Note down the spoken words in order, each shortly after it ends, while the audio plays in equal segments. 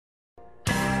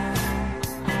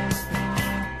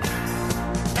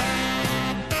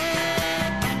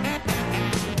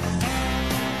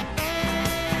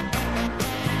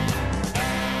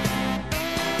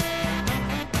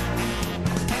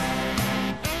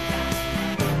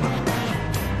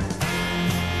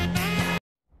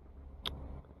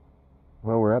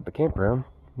at the campground.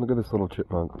 Look at this little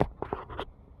chipmunk.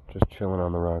 Just chilling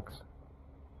on the rocks.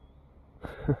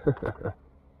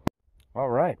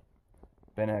 Alright.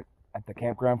 Been at the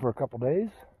campground for a couple days.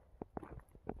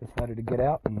 Decided to get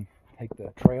out and take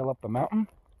the trail up the mountain.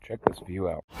 Check this view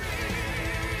out.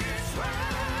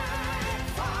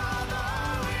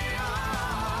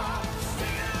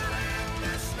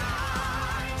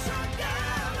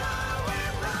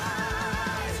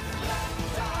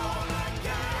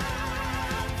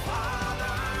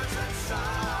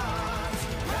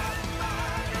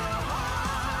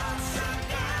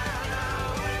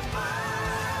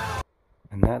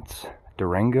 And that's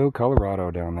Durango,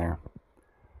 Colorado down there.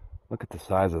 Look at the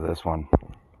size of this one.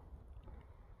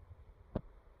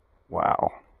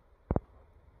 Wow.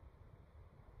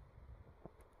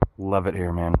 Love it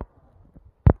here, man.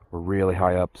 We're really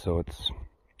high up, so it's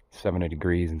 70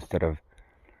 degrees instead of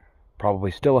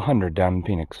probably still 100 down in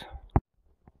Phoenix.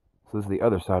 So this is the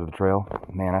other side of the trail.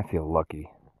 Man, I feel lucky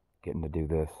getting to do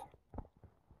this.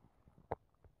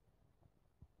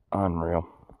 Unreal.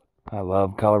 I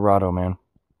love Colorado, man.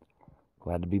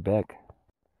 Glad to be back.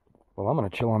 Well, I'm going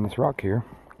to chill on this rock here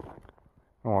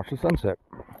and watch the sunset.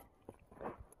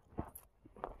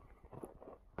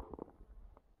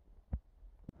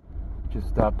 Just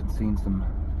stopped and seen some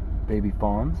baby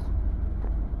fawns.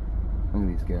 Look at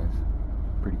these guys.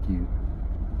 Pretty cute.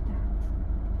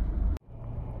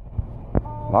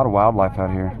 A lot of wildlife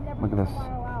out here. Look at this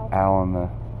owl in the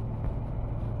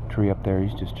tree up there.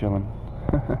 He's just chilling.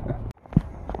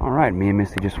 Alright, me and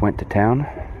Missy just went to town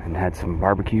and had some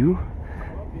barbecue.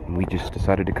 And we just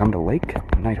decided to come to Lake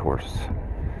Nighthorse.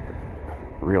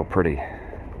 Real pretty.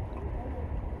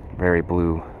 Very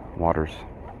blue waters.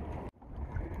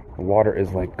 The water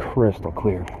is like crystal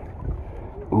clear.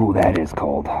 Ooh, that is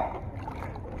cold.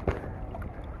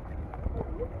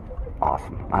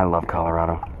 Awesome. I love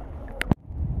Colorado.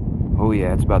 Oh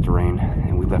yeah, it's about to rain,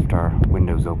 and we left our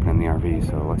windows open in the RV,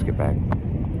 so let's get back.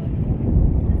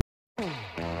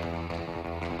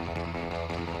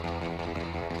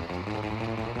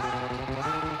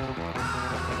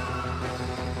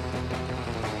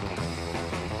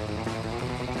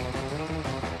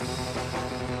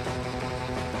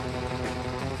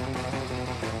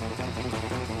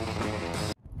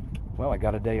 Well, I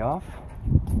got a day off.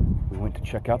 We went to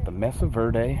check out the Mesa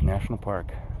Verde National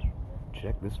Park.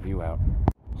 Check this view out.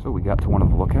 So we got to one of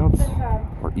the lookouts.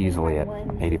 We're easily at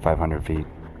 8,500 feet,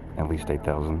 at least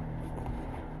 8,000.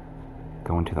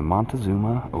 Going to the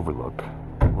Montezuma Overlook.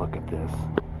 Look at this.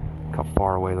 Look how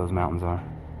far away those mountains are.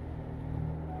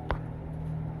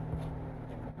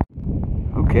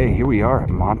 Okay, here we are at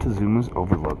Montezuma's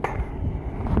Overlook.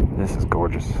 This is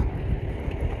gorgeous.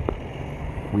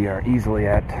 We are easily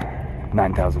at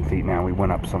 9,000 feet now. We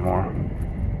went up some more.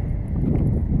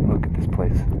 Look at this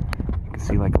place. You can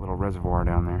see like a little reservoir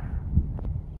down there.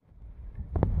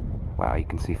 Wow, you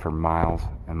can see for miles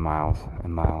and miles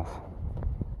and miles.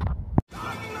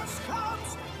 Darkness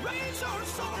comes, raise our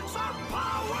swords, our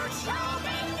power shall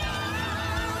be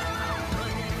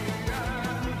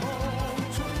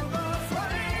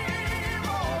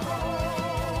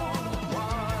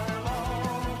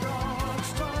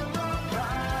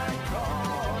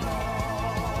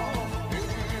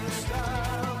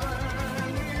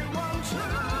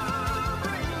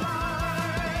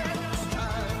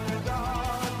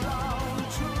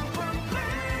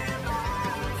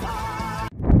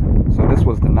This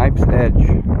was the Knife's Edge,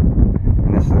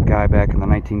 and this is a guy back in the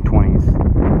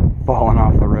 1920s falling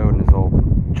off the road in his old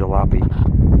jalopy.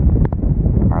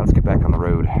 Alright, let's get back on the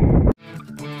road.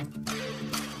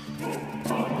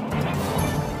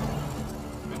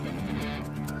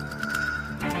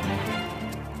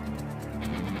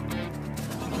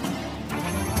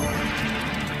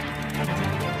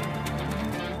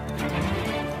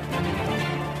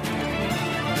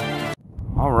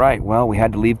 Alright, well, we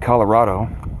had to leave Colorado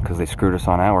because they screwed us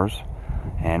on ours,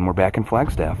 and we're back in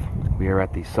Flagstaff. We are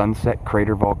at the Sunset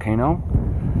Crater Volcano.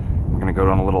 We're gonna go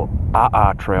down a little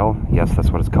trail. Yes,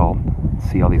 that's what it's called.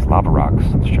 See all these lava rocks.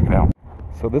 Let's check it out.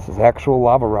 So this is actual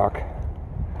lava rock.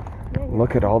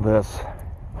 Look at all this.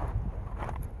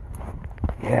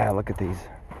 Yeah, look at these.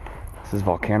 This is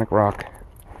volcanic rock.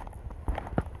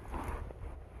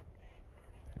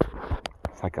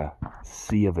 It's like a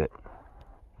sea of it.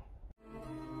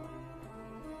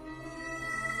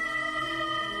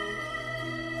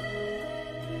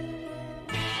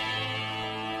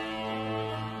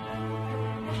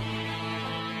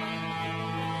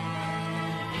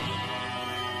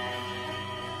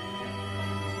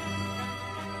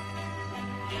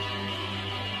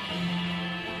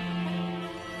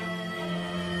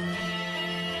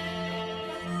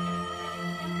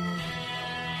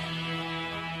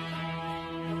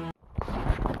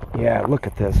 Yeah, look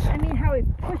at this. I mean, how it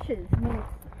pushes. I mean,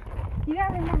 you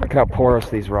gotta remember. Look how porous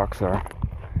these rocks are.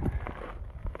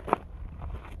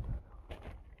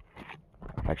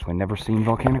 I've actually never seen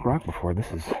volcanic rock before.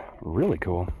 This is really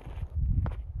cool.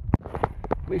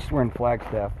 At least we're in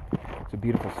Flagstaff. It's a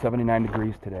beautiful 79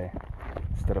 degrees today,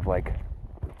 instead of like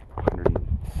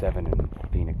 107 in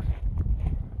Phoenix.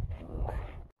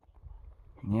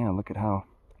 Yeah, look at how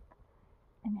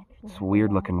it's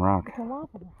weird looking rock.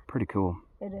 Pretty cool.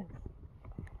 It is.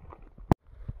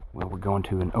 Well, we're going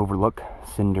to an overlook,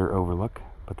 cinder overlook,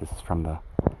 but this is from the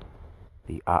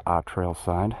Trail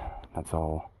side. That's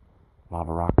all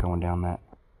lava rock going down that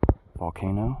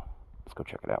volcano. Let's go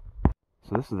check it out.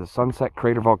 So this is the Sunset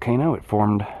Crater volcano. It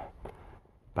formed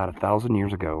about 1,000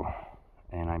 years ago,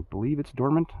 and I believe it's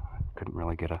dormant. Couldn't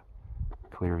really get a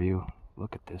clear view.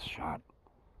 Look at this shot.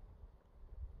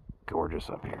 Gorgeous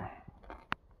up here.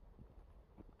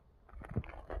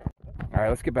 All right,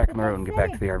 let's get back on the road and get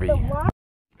back to the RV.